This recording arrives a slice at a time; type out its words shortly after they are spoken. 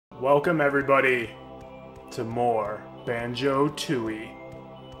Welcome everybody to more Banjo-Tooie.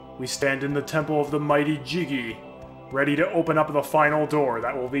 We stand in the temple of the mighty Jiggy, ready to open up the final door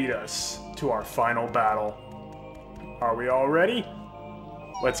that will lead us to our final battle. Are we all ready?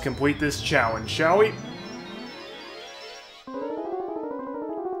 Let's complete this challenge, shall we?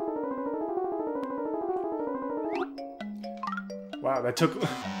 Wow, that took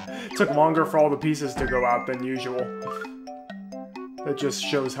longer for all the pieces to go out than usual. That just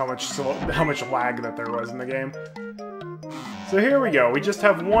shows how much lag that there was in the game. So here we go. We just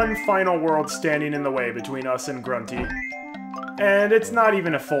have one final world standing in the way between us and Grunty. And it's not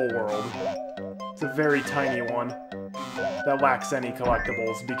even a full world. It's a very tiny one that lacks any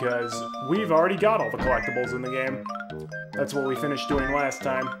collectibles because we've already got all the collectibles in the game. That's what we finished doing last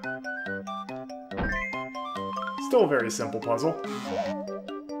time. Still a very simple puzzle.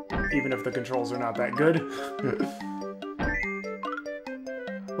 Even if the controls are not that good.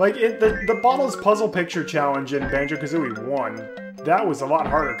 Like, the Bottles Puzzle Picture Challenge in Banjo-Kazooie 1, that was a lot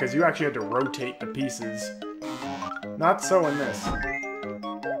harder because you actually had to rotate the pieces. Not so in this.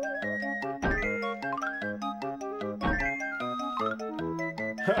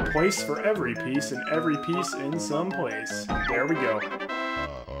 A place for every piece and every piece in some place. There we go.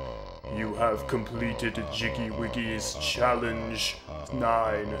 You have completed Jiggy Wiggy's challenge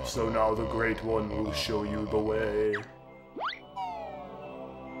 9, so now the Great One will show you the way.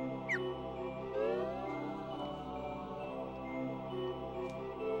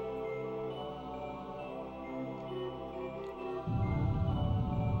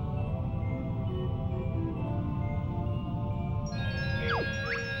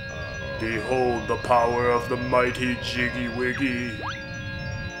 Behold the power of the mighty Jiggy Wiggy.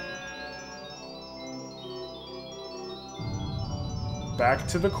 Back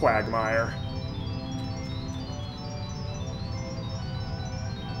to the quagmire.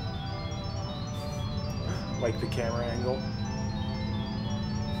 Like the camera angle.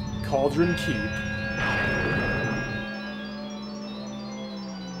 Cauldron Keep.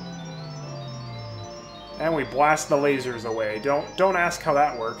 And we blast the lasers away. Don't ask how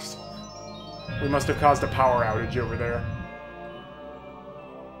that works. We must have caused a power outage over there.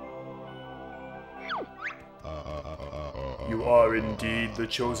 You are indeed the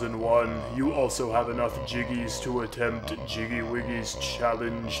chosen one. You also have enough Jiggies to attempt Jiggy Wiggy's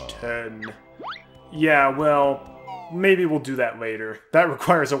Challenge 10. Yeah, well, maybe we'll do that later. That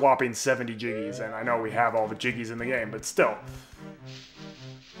requires a whopping 70 Jiggies, and I know we have all the Jiggies in the game, but still.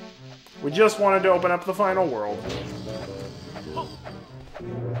 We just wanted to open up the final world.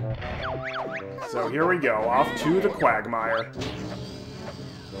 So here we go, off to the quagmire.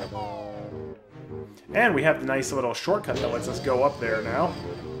 And we have the nice little shortcut that lets us go up there now,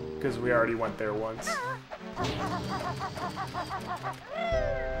 because we already went there once.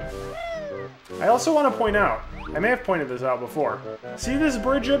 I also want to point out, I may have pointed this out before, see this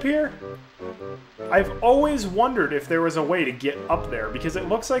bridge up here? I've always wondered if there was a way to get up there, because it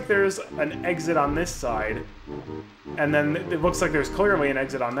looks like there's an exit on this side, and then it looks like there's clearly an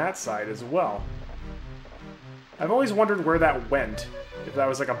exit on that side as well. I've always wondered where that went, if that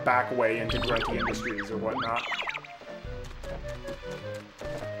was like a back way into Grunty Industries or whatnot.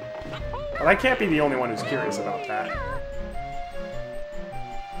 But I can't be the only one who's curious about that.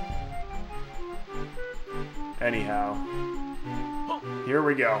 Anyhow, here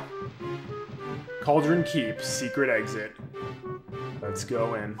we go. Cauldron Keep, secret exit. Let's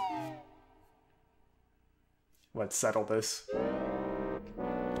go in. Let's settle this.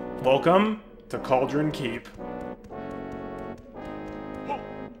 Welcome to Cauldron Keep.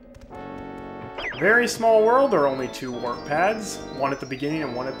 Very small world, there are only 2 warp pads, one at the beginning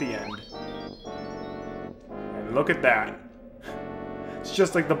and one at the end. And look at that. It's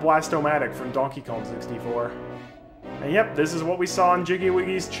just like the Blast-O-Matic from Donkey Kong 64. And yep, this is what we saw in Jiggy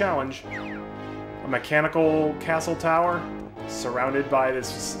Wiggy's challenge. A mechanical castle tower surrounded by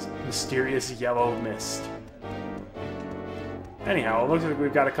this mysterious yellow mist. Anyhow, it looks like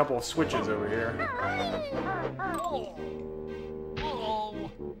we've got a couple of switches over here.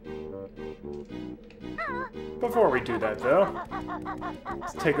 Before we do that, though,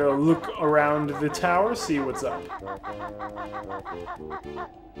 let's take a look around the tower, see what's up.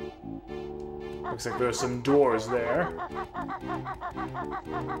 Looks like there's some doors there.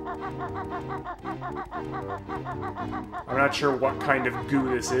 I'm not sure what kind of goo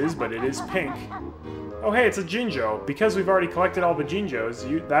this is, but it is pink. Oh hey, it's a Jinjo. Because we've already collected all the Jinjos,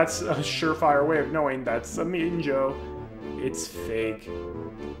 that's a surefire way of knowing that's a Minjo. It's fake.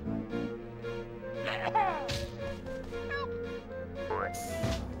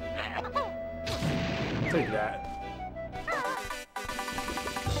 Take that.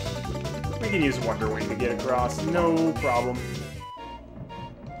 We can use Wonder Wing to get across, no problem.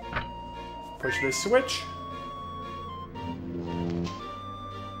 Push this switch.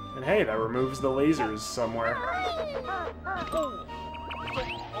 And hey, that removes the lasers somewhere.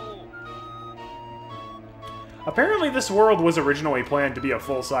 Apparently this world was originally planned to be a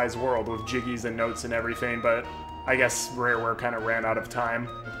full-size world with jiggies and notes and everything, but I guess Rareware kind of ran out of time.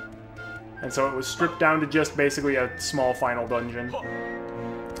 And so it was stripped down to just basically a small final dungeon.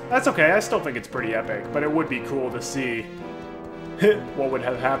 That's okay, I still think it's pretty epic, but it would be cool to see what would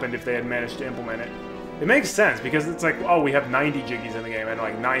have happened if they had managed to implement it. It makes sense, because it's like, oh, we have 90 jiggies in the game and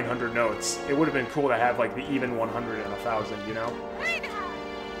like 900 notes. It would have been cool to have like the even 100 and 1,000, you know?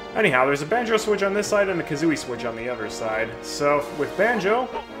 Anyhow, there's a Banjo switch on this side and a Kazooie switch on the other side. So, with Banjo,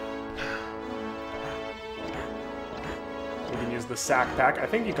 we can use the Sack Pack. I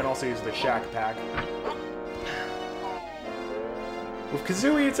think you can also use the Shack Pack. With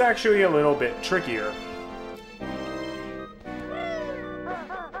Kazooie, it's actually a little bit trickier.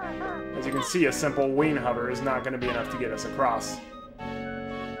 As you can see, a simple wing hover is not going to be enough to get us across.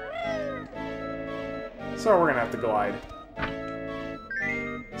 So we're going to have to glide.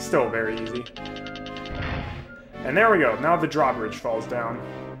 Still very easy. And there we go. Now the drawbridge falls down.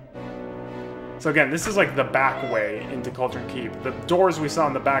 So again, this is like the back way into Cauldron Keep. The doors we saw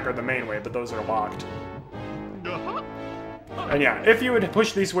in the back are the main way, but those are locked. And yeah, if you had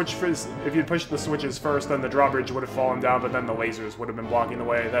pushed the switches first, then the drawbridge would have fallen down, but then the lasers would have been blocking the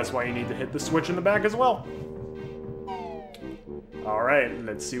way. That's why you need to hit the switch in the back as well. Alright,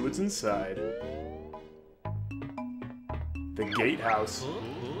 let's see what's inside. The gatehouse.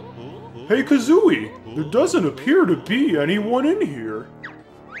 Hey Kazooie, there doesn't appear to be anyone in here.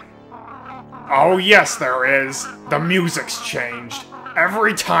 Oh yes there is. The music's changed.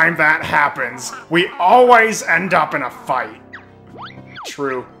 Every time that happens, we always end up in a fight.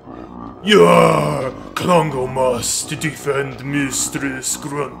 True. Yeah, Klungo must defend Mistress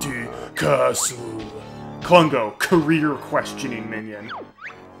Grunty Castle. Klungo, career questioning minion.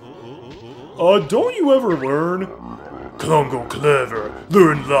 Don't you ever learn? Klungo clever,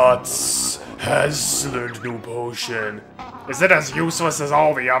 learn lots, has learned new potion. Is it as useless as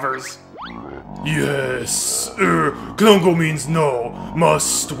all the others? Yes, Klungo means no,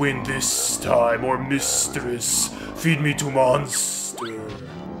 must win this time, or Mistress, feed me to monster.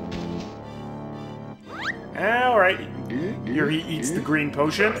 Alright, here he eats the green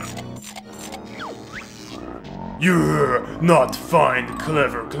potion. You're not find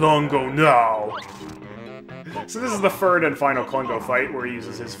clever Klungo now. So this is the third and final Klungo fight, where he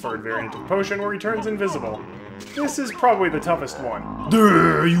uses his third variant of potion, where he turns invisible. This is probably the toughest one.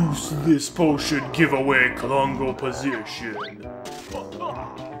 There, use this potion, give away Klungo position.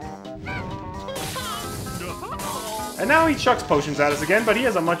 And now he chucks potions at us again, but he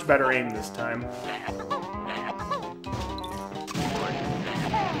has a much better aim this time.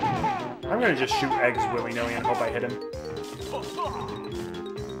 I'm gonna just shoot eggs willy-nilly and hope I hit him.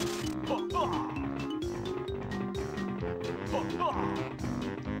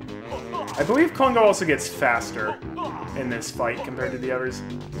 I believe Klungo also gets faster in this fight compared to the others.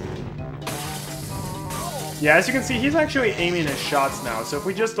 Yeah, as you can see, he's actually aiming his shots now, so if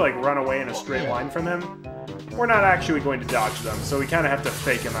we just, like, run away in a straight line from him, we're not actually going to dodge them, so we kind of have to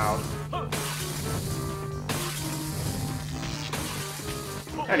fake him out.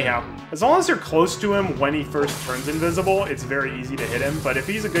 Anyhow, as long as you're close to him when he first turns invisible, it's very easy to hit him, but if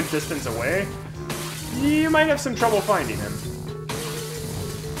he's a good distance away, you might have some trouble finding him.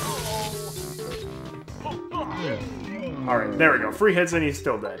 Alright, there we go. 3 hits and he's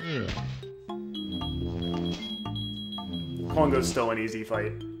still dead. Klungo's still an easy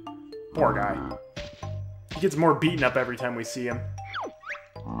fight. Poor guy. He gets more beaten up every time we see him.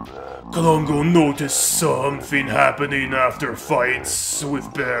 Klungo noticed something happening after fights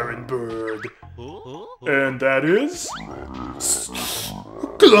with Bear and Bird. And that is?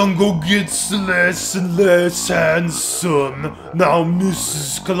 Klungo gets less and less handsome. Now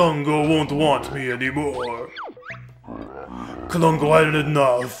Mrs. Klungo won't want me anymore. Klungo had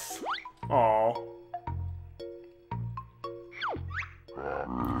enough. Aww.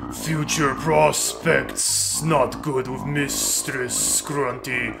 Future prospects not good with Mistress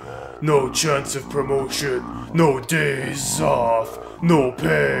Grunty. No chance of promotion, no days off, no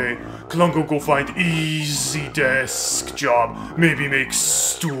pay. Klungo go find easy desk job, maybe make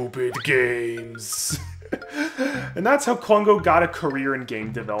stupid games. And that's how Klungo got a career in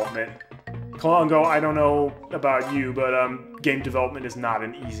game development. Klungo, I don't know about you, but game development is not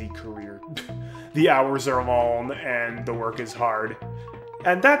an easy career. The hours are long and the work is hard.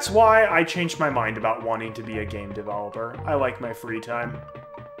 And that's why I changed my mind about wanting to be a game developer. I like my free time.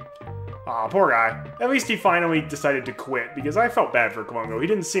 Aw, poor guy. At least he finally decided to quit, because I felt bad for Klungo. He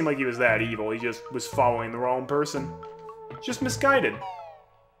didn't seem like he was that evil, he just was following the wrong person. Just misguided.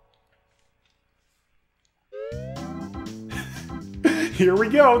 Here we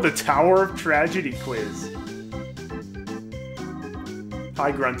go, the Tower of Tragedy quiz.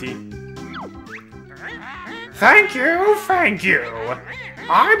 Hi, Grunty. Thank you, thank you.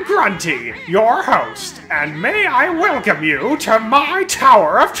 I'm Grunty, your host, and may I welcome you to my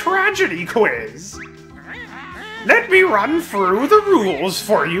Tower of Tragedy quiz. Let me run through the rules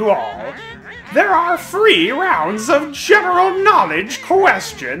for you all. There are 3 rounds of general knowledge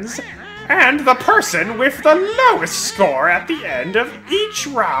questions, and the person with the lowest score at the end of each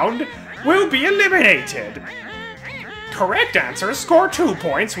round will be eliminated. Correct answers score 2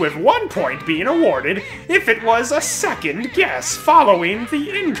 points, with 1 point being awarded if it was a second guess following the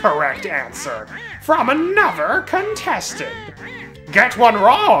incorrect answer from another contestant. Get one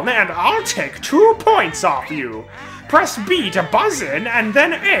wrong and I'll take 2 points off you. Press B to buzz in and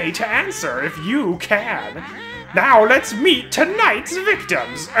then A to answer if you can. Now let's meet tonight's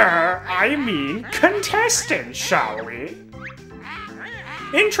victims, contestants, shall we?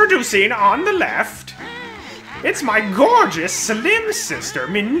 Introducing on the left, it's my gorgeous slim sister,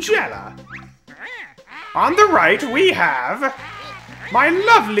 Mingella. On the right, we have my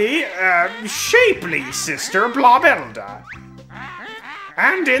lovely, shapely sister, Blobelda.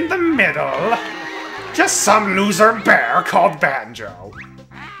 And in the middle, just some loser bear called Banjo.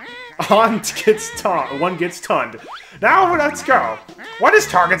 One gets tunned. Now let's go. What is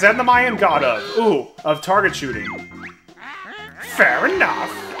Target's and the Mayan god of? Ooh, of target shooting. Fair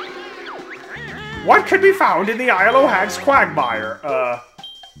enough. What could be found in the Isle o' Hag's quagmire?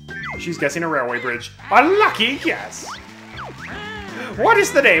 She's guessing a railway bridge. A lucky guess. What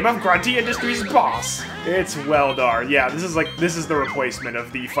is the name of Grunty Industries' boss? It's Weldar. Yeah, this is the replacement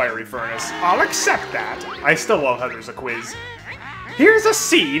of the fiery furnace. I'll accept that. I still love how there's a quiz. Here's a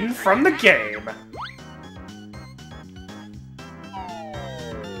scene from the game.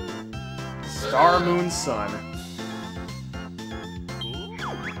 Star, Moon, Sun.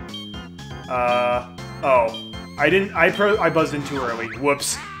 Oh. I buzzed in too early.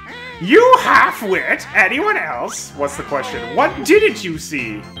 Whoops. You half-wit! Anyone else? What's the question? What didn't you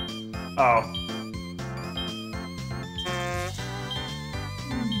see? Oh.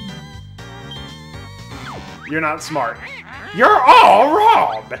 You're not smart. You're all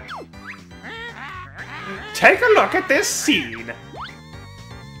wrong! Take a look at this scene.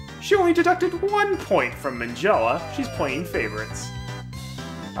 She only deducted 1 point from Mingella. She's playing favorites.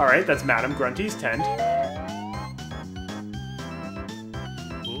 Alright, that's Madame Grunty's tent.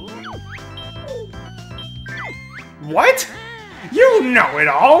 What? You know it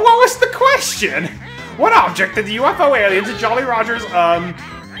all! What was the question? What object did the UFO aliens at Jolly Roger's,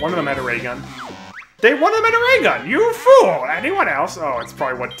 one of them had a ray gun. One of them had a ray gun! You fool! Anyone else? Oh, it's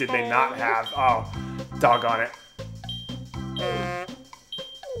probably what did they not have. Oh, doggone it.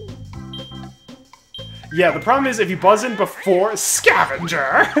 Yeah, the problem is if you buzz in before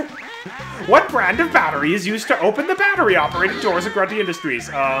Scavenger! What brand of battery is used to open the battery-operated doors of Grunty Industries?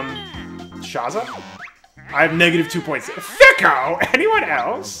 Shaza? I have -2 points. Thicko! Anyone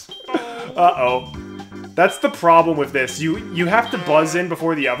else? Uh-oh. That's the problem with this. You have to buzz in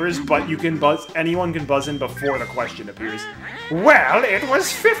before the others, but anyone can buzz in before the question appears. Well, it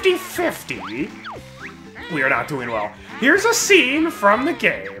was 50-50. We are not doing well. Here's a scene from the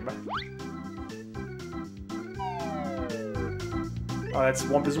game. Oh, that's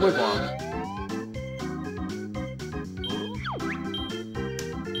Wumpa's Wigwam.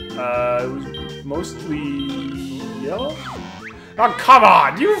 It was mostly yellow? Oh, come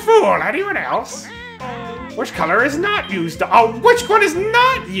on, you fool! Anyone else? Which color is not used? Oh, which one is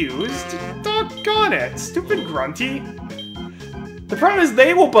not used? Doggone it, stupid Grunty. The problem is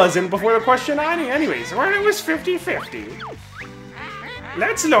they will buzz in before the question anyways, when it was 50-50.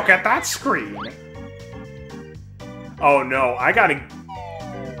 Let's look at that screen. Oh no, I gotta...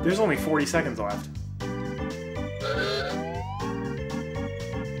 There's only 40 seconds left.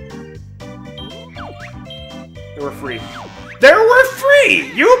 They were free. There were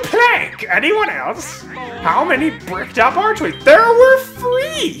 3! You plank! Anyone else? How many bricked up archways? There were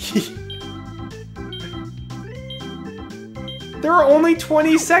 3! There are only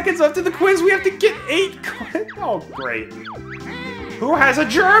 20 seconds left of the quiz. We have to get 8 Oh, great. Who has a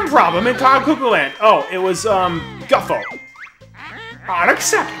germ problem in Cloud Cuckoo Land? Oh, it was, Guffo. I'll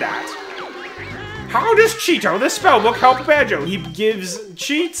accept that. How does Cheeto, the spellbook, help Banjo? He gives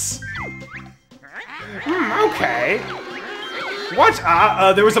cheats? Okay. What?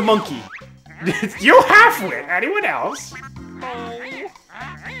 There was a monkey. You half-wit. Anyone else?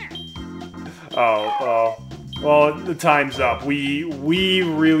 Oh. Well, the time's up. We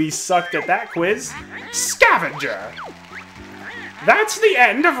really sucked at that quiz. Scavenger! That's the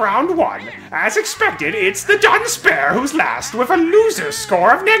end of round 1. As expected, it's the Dunspare who's last with a loser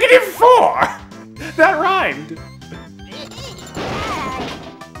score of -4! That rhymed!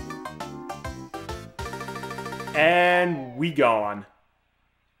 And we gone.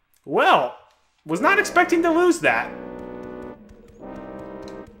 Well, was not expecting to lose that.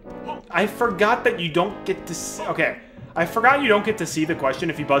 I forgot that you don't get to see... Okay, I forgot you don't get to see the question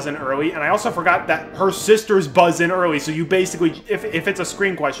if you buzz in early, and I also forgot that her sisters buzz in early, so you basically... If it's a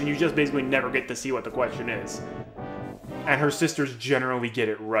screen question, you just basically never get to see what the question is. And her sisters generally get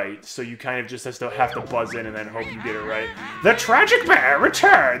it right, so you kind of just have to buzz in and then hope you get it right. The Tragic Bear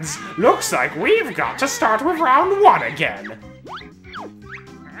returns! Looks like we've got to start with round 1 again.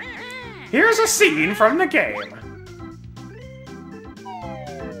 Here's a scene from the game.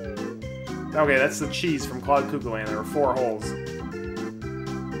 Okay, that's the cheese from Cloud Cuckoo Land. There are 4 holes.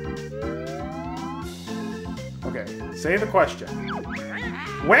 Okay, say the question.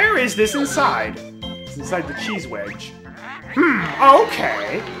 Where is this inside? It's inside the cheese wedge.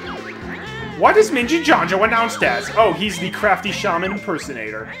 Okay. What is Minji Jonjo announced as? Oh, he's the crafty shaman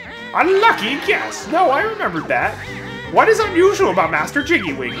impersonator. Unlucky guess. No, I remembered that. What is unusual about Master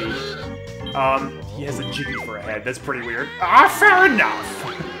Jiggy Wiggy? He has a jiggy for a head. That's pretty weird. Fair enough.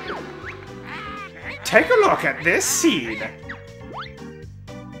 Take a look at this scene.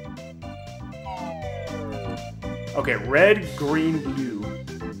 Okay, red, green, blue.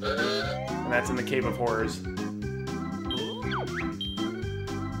 And that's in the Cave of Horrors.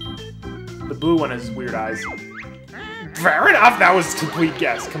 The blue one has weird eyes. Fair enough, that was complete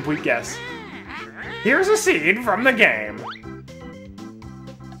guess, complete guess. Here's a scene from the game.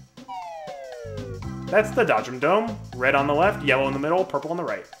 That's the Dodgem Dome. Red on the left, yellow in the middle, purple on the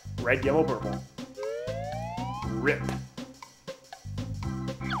right. Red, yellow, purple. Rip.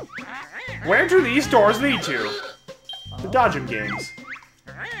 Where do these doors lead to? The Dodgem games.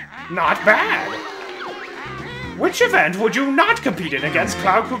 Not bad! Which event would you not compete in against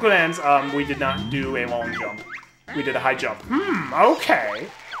Cloud Cuckoo Land's? We did not do a long jump. We did a high jump. Okay.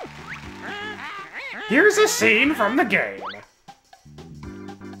 Here's a scene from the game.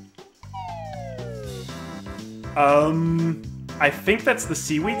 I think that's the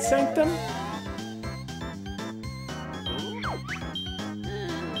Seaweed Sanctum?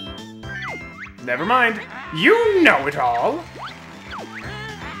 Never mind. You know it all!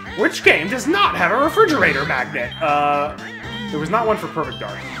 Which game does not have a refrigerator magnet? There was not one for Perfect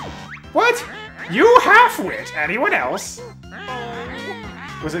Dark. What? You half-wit! Anyone else?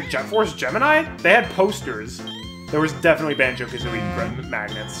 Was it Jet Force Gemini? They had posters. There was definitely Banjo-Kazooie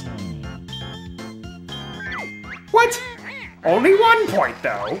magnets. What? Only 1 point,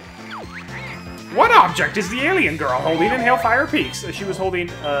 though. What object is the alien girl holding in Hailfire Peaks? She was holding,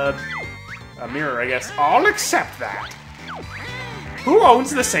 a mirror, I guess. I'll accept that. Who owns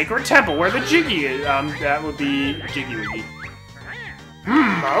the sacred temple where the Jiggy is? That would be Jiggy Wiggy.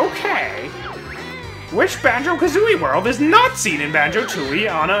 Okay. Which Banjo-Kazooie world is not seen in Banjo-Tooie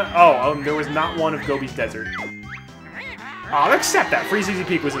on a... there was not one of Gobi's Desert. I'll accept that. Freeze Easy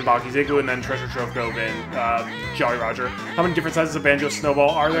Peak was in Boggy's Igloo, and then Treasure Trove Cove in Jolly Roger. How many different sizes of Banjo Snowball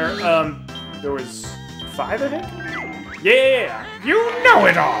are there? There was 5, I think? Yeah! You know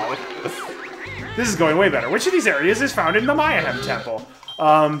it all! This is going way better. Which of these areas is found in the Mayahem Temple?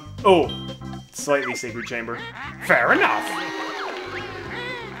 Slightly Sacred Chamber. Fair enough.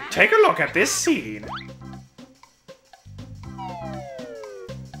 Take a look at this scene.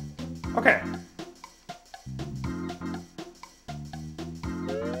 Okay.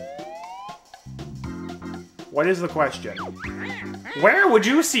 What is the question? Where would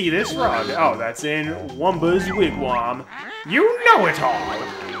you see this rug? Oh, that's in Wumba's Wigwam. You know it all!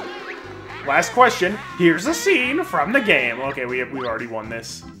 Last question. Here's a scene from the game. Okay, we already won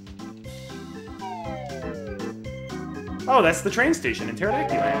this. Oh, that's the train station in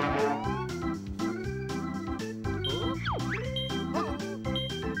Pterodactyl Land.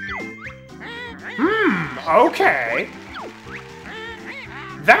 Okay.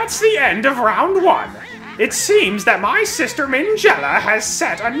 That's the end of round 1. It seems that my sister Mingella has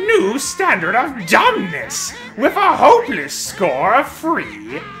set a new standard of dumbness with a hopeless score of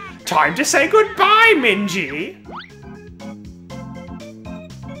 3. Time to say goodbye, Minji!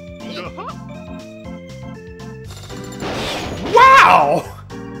 Wow!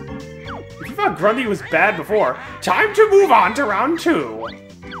 If you thought Grundy was bad before, time to move on to round 2.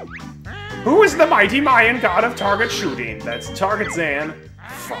 Who is the mighty Mayan god of target shooting? That's Target Zan.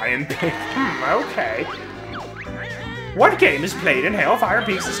 Flying Pig. Okay. What game is played in Hailfire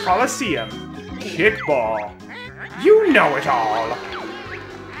Peaks' Coliseum? Kickball. You know it all.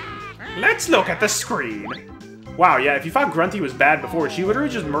 Let's look at the screen. Wow, yeah, if you thought Grunty was bad before, she literally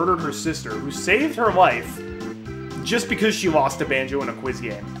just murdered her sister, who saved her life just because she lost to Banjo in a quiz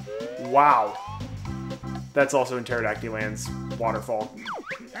game. Wow. That's also in Pterodactyl Land's waterfall.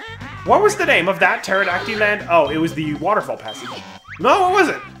 What was the name of that Pterodactyl Land? Oh, it was the waterfall passage. No, it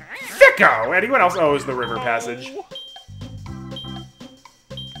wasn't. Thicko! Anyone else? Oh, it was the river passage.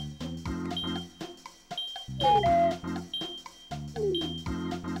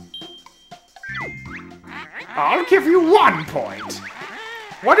 I'll give you 1 point.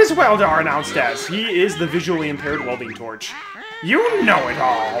 What is Weldar announced as? He is the visually impaired welding torch. You know it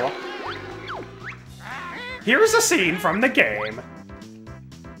all. Here's a scene from the game.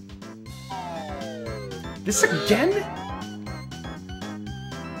 This again?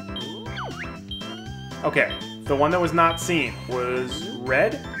 Okay, the one that was not seen was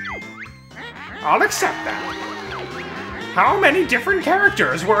red? I'll accept that. How many different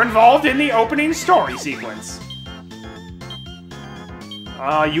characters were involved in the opening story sequence?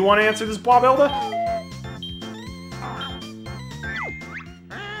 You want to answer this, Blobelda?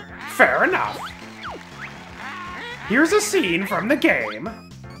 Fair enough. Here's a scene from the game.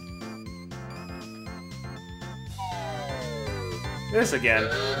 This again.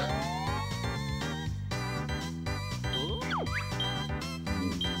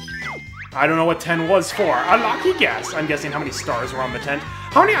 I don't know what 10 was for. A lucky guess. I'm guessing how many stars were on the tent.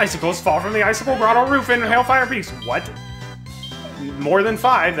 How many icicles fall from the icicle grotto roof in Hailfire Peaks? What? More than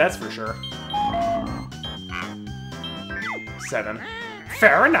 5, that's for sure. 7.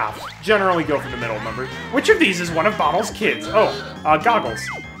 Fair enough. Generally go for the middle number. Which of these is one of Bottle's kids? Oh, goggles.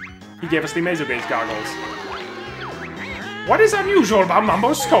 He gave us the Mazogaze goggles. What is unusual about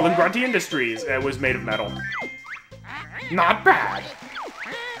Mumbo's skull in Grunty Industries? It was made of metal. Not bad.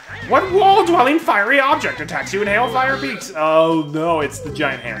 What wall-dwelling fiery object attacks you in Hailfire Peaks? Oh no, it's the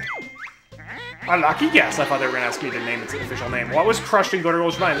giant hand. A lucky guess. I thought they were going to ask me to name its official name. What was crushed in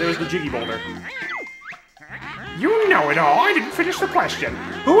Guttergulch Mine? It was the Jiggy Boulder. You know it all. I didn't finish the question.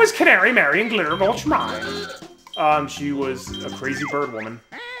 Who was Canary Mary in Glitter Gulch Mine? She was a crazy bird woman.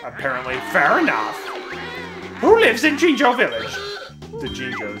 Apparently. Fair enough. Who lives in Jinjo Village? The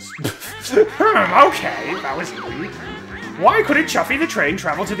Jinjos. Okay, that was easy. Why couldn't Chuffy the train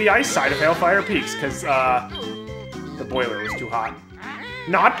travel to the ice side of Hailfire Peaks? Because, the boiler was too hot.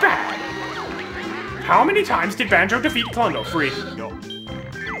 Not bad. How many times did Banjo defeat Klungo? 3. No.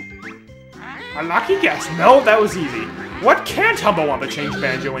 A lucky guess. No, that was easy. What can't Humbo want to change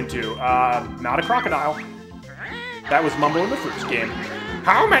Banjo into? Not a crocodile. That was Mumbo in the first game.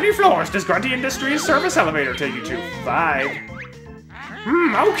 How many floors does Grunty Industries service elevator take you to? 5.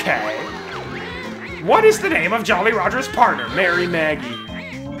 Okay. What is the name of Jolly Roger's partner? Mary Maggie.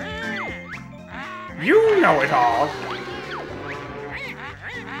 You know it all.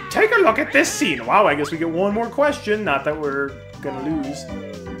 Take a look at this scene. Wow, I guess we get one more question. Not that we're gonna lose.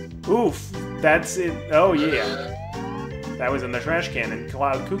 Oof, that's it. Oh, yeah. That was in the trash can in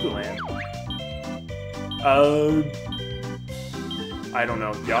Cloud Cuckoo Land. I don't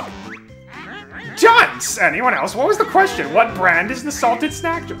know. Yuck. Dunce! Anyone else? What was the question? What brand is the salted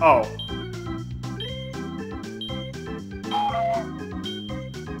snack? Oh.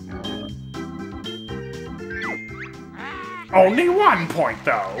 Only 1 point,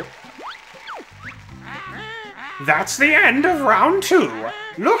 though. That's the end of round 2.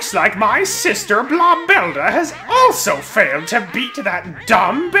 Looks like my sister Blobelda has also failed to beat that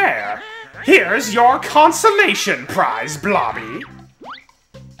dumb bear. Here's your consolation prize, Blobby.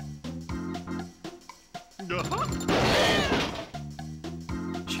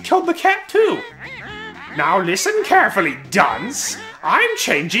 She killed the cat, too. Now listen carefully, dunce. I'm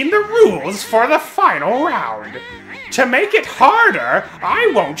changing the rules for the final round. To make it harder, I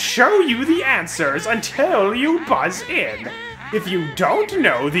won't show you the answers until you buzz in. If you don't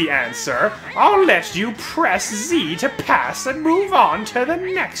know the answer, I'll let you press Z to pass and move on to the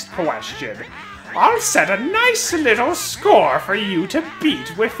next question. I'll set a nice little score for you to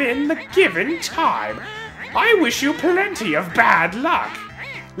beat within the given time. I wish you plenty of bad luck.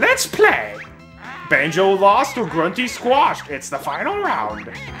 Let's play. Banjo lost or Grunty squashed. It's the final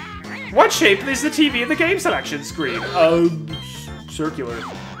round. What shape is the TV in the game selection screen? Circular.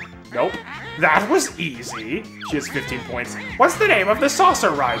 Nope. That was easy. She has 15 points. What's the name of the saucer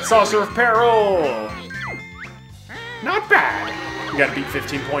ride? Saucer of Peril. Not bad. You gotta beat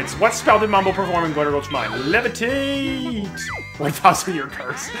 15 points. What spell did Mumbo perform in Glitter Gulch Mine? Levitate. 1,000-year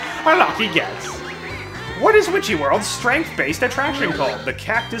curse. A lucky guess. What is Witchy World's strength-based attraction called? The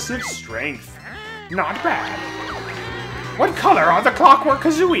Cactus of Strength. Not bad. What color are the Clockwork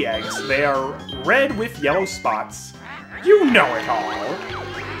Kazooie eggs? They are red with yellow spots. You know it all.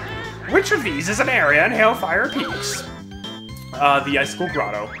 Which of these is an area in Hailfire Peaks? The Icicle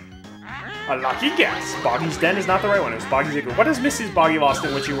Grotto. A lucky guess. Boggy's Den is not the right one. It was Boggy's Igloo. What has Mrs. Boggy lost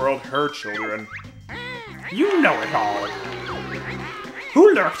in Witchy World? Her children. You know it all.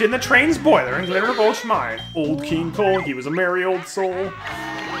 Who lurked in the train's boiler in Glitter Gulch Mine? Old King Cole. He was a merry old soul.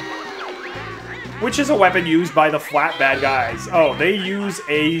 Which is a weapon used by the flat bad guys? Oh, they use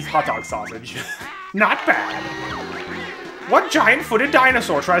a hot dog sausage. Not bad. What giant-footed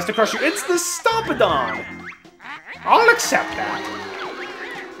dinosaur tries to crush you? It's the Stompodon! I'll accept that.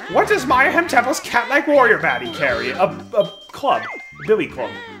 What does Maya Hemteple's cat-like warrior baddie carry? A club. A billy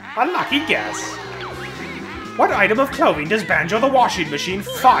club. A lucky guess. What item of clothing does Banjo the washing machine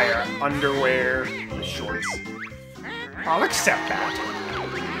fire? Underwear. Shorts. I'll accept that.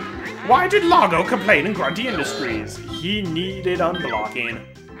 Why did Lago complain in Grunty Industries? He needed unblocking.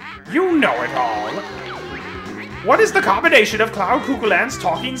 You know it all. What is the combination of Cloud Cuckooland's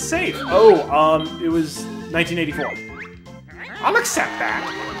talking safe? Oh, it was 1984. I'll accept that.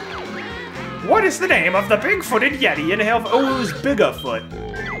 What is the name of the big-footed Yeti in Hell? Oh, it was Bigafoot.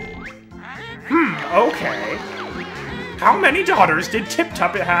 Okay. How many daughters did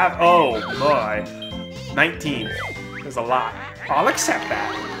Tip-Tuppet have? Oh, my. 19. There's a lot. I'll accept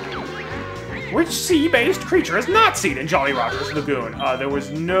that. Which sea-based creature is not seen in Jolly Roger's Lagoon? There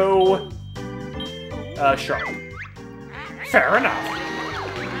was no... shark. Fair enough.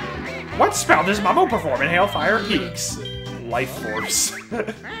 What spell does Mummo perform in Hailfire Peaks? Life Force.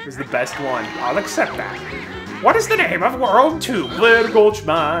 is the best one. I'll accept that. What is the name of World 2? Glitter Gulch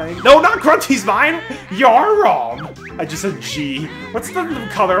Mine. No, not Grunty's Mine! You're wrong! I just said G. What's the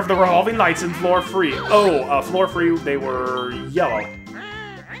color of the revolving lights in Floor Free? Oh, Floor Free, they were yellow.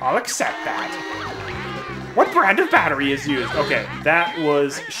 I'll accept that. What brand of battery is used? Okay, that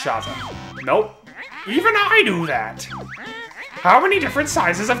was Shaza. Nope. Even I knew that. How many different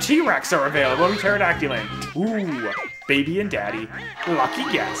sizes of T-Rex are available in Pterodactyland? Ooh, baby and daddy. Lucky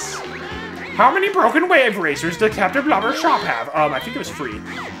guess. How many broken wave racers did Captain Blubber's shop have? I think it was free.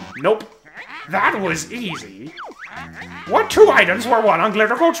 Nope. That was easy. What two items were won on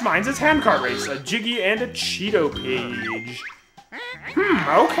Glitter Gulch Mines' handcart race? A Jiggy and a Cheeto page.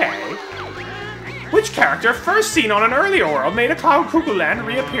 Okay. Which character first seen on an earlier world made a Cloud Cuckoo Land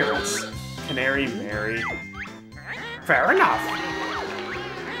reappearance? Canary Mary. Fair enough.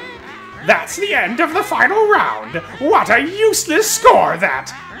 That's the end of the final round. What a useless score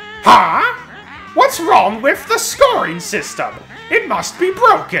that... Huh? What's wrong with the scoring system? It must be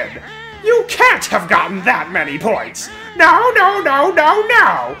broken. You can't have gotten that many points. No, no, no, no,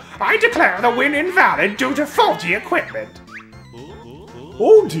 no. I declare the win invalid due to faulty equipment.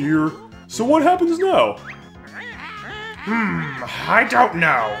 Oh dear. So what happens now? I don't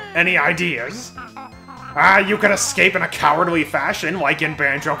know. Any ideas? You could escape in a cowardly fashion, like in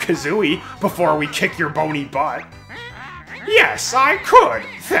Banjo-Kazooie, before we kick your bony butt. Yes, I could.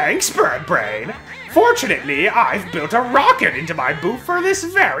 Thanks, Bird Brain. Fortunately, I've built a rocket into my boot for this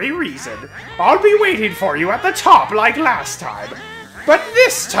very reason. I'll be waiting for you at the top like last time. But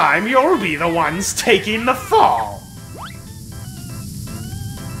this time, you'll be the ones taking the fall.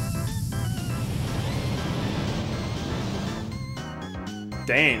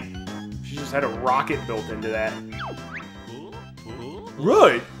 Dang. She just had a rocket built into that.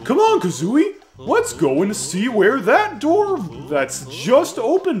 Right. Come on, Kazooie. Let's go and see where that door that's just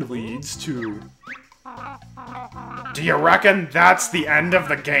opened leads to. Do you reckon that's the end of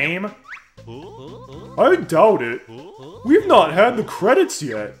the game? I doubt it. We've not had the credits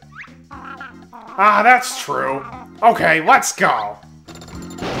yet. That's true. Okay, let's go.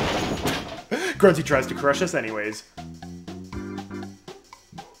 Grunty tries to crush us anyways.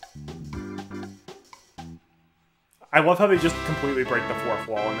 I love how they just completely break the fourth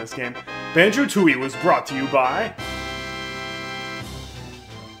wall in this game. Banjo-Tooie was brought to you by...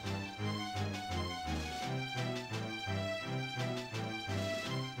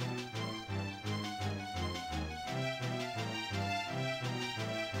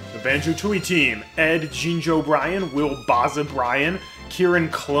 The Banjo-Tooie team: Ed Jinjo Bryan, Will Baza Bryan, Kieran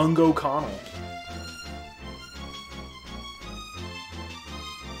Klung O'Connell.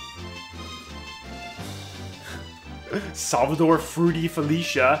 Salvador Fruity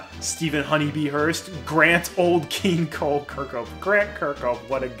Felicia, Stephen Honeybee Hurst, Grant Old King Cole Kirkhope. Grant Kirkhope,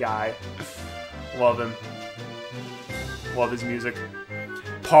 what a guy. Love him. Love his music.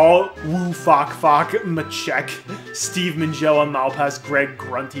 Paul Wu Fok Fok Machek, Steve Mangella Malpass, Greg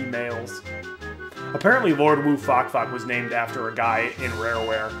Grunty Males. Apparently Lord Wu Fok Fok was named after a guy in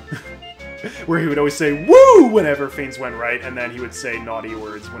Rareware. Where he would always say, woo, whenever things went right, and then he would say naughty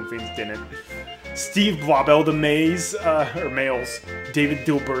words when things didn't. Steve Blobel de Mays, or Males, David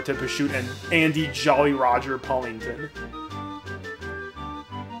Dilberta Pashut, and Andy Jolly Roger Paulington.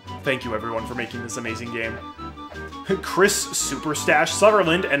 Thank you, everyone, for making this amazing game. Chris Superstash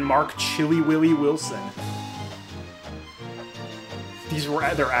Sutherland and Mark Chili Willy Wilson. These were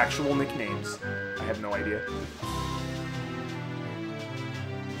their actual nicknames. I have no idea.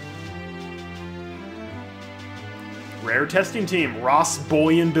 Rare testing team, Ross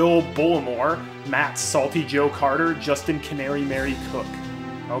Boy and Bill Bullimore, Matt Salty Joe Carter, Justin Canary Mary Cook.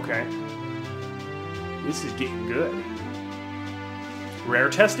 Okay. This is getting good. Rare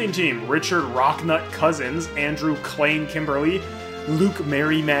testing team, Richard Rocknut Cousins, Andrew Klain Kimberly, Luke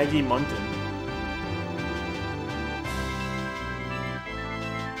Mary Maggie Munton.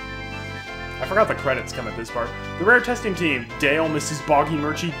 I forgot the credits come at this part. The rare testing team, Dale, Mrs. Boggy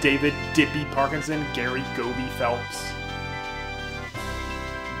Murchie, David Dippy Parkinson, Gary Goby Phelps.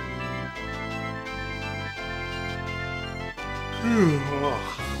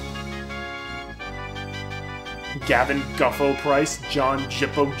 Gavin Guffo Price, John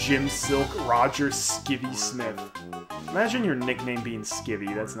Jippo Jim Silk, Roger Skivvy Smith. Imagine your nickname being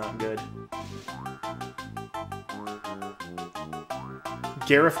Skivvy, that's not good.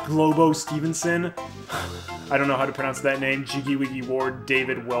 Gareth Globo Stevenson. I don't know how to pronounce that name. Jiggy Wiggy Ward,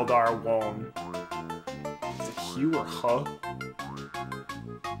 David Weldar Wong. Is it Hugh or Huh?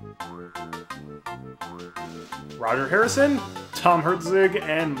 Roger Harrison, Tom Herzig,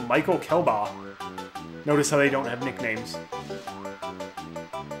 and Michael Kelbaugh. Notice how they don't have nicknames.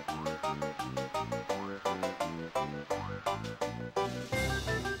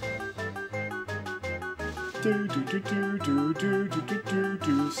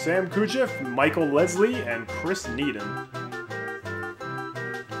 Sam Kuchev, Michael Leslie, and Chris Needham.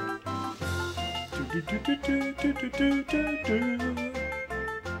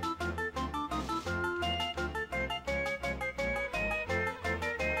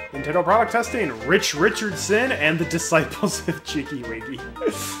 Nintendo product testing, Rich Richardson and the Disciples of Jiggy Wiggy.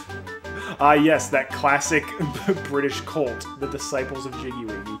 Yes, that classic British cult, the Disciples of Jiggy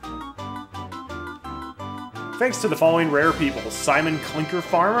Wiggy. Thanks to the following rare people: Simon Clinker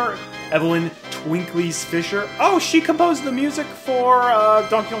Farmer, Evelyn Twinkleys Fisher. Oh, she composed the music for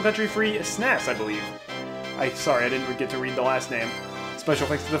Donkey Kong Country Free SNES, I believe. Sorry, I didn't get to read the last name. Special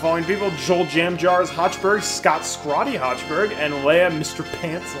thanks to the following people: Joel Jam Jars Hotchberg, Scott Scrotty Hotchberg, and Leia Mr.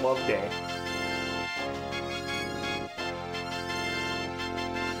 Pants Loveday.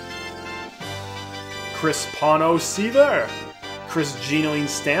 Chris Pano Seaver, Chris Ginoline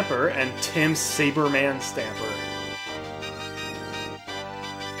Stamper, and Tim Saberman Stamper.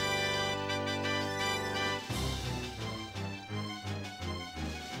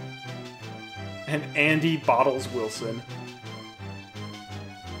 And Andy Bottles Wilson.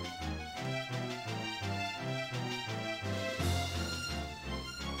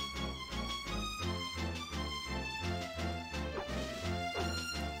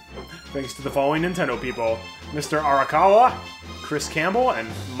 Thanks to the following Nintendo people: Mr. Arakawa, Chris Campbell, and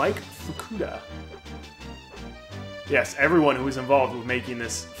Mike Fukuda. Yes, everyone who was involved with making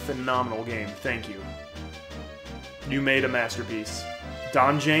this phenomenal game, thank you. You made a masterpiece.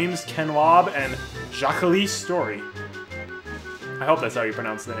 Don James, Ken Lobb, and Jacqueline Story. I hope that's how you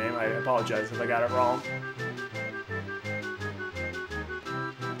pronounce the name. I apologize if I got it wrong.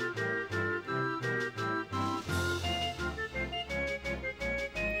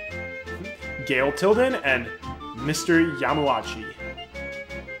 Gail Tilden and Mr. Yamuachi.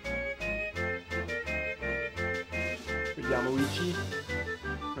 Yamuichi?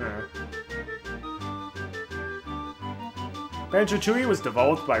 Banjo-Tooie was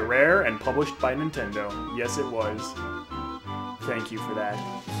developed by Rare and published by Nintendo. Yes, it was. Thank you for that.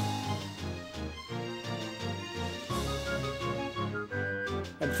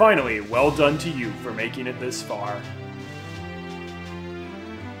 And finally, well done to you for making it this far.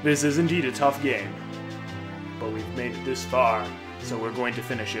 This is indeed a tough game, but we've made it this far, so we're going to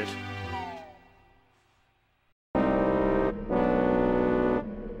finish it.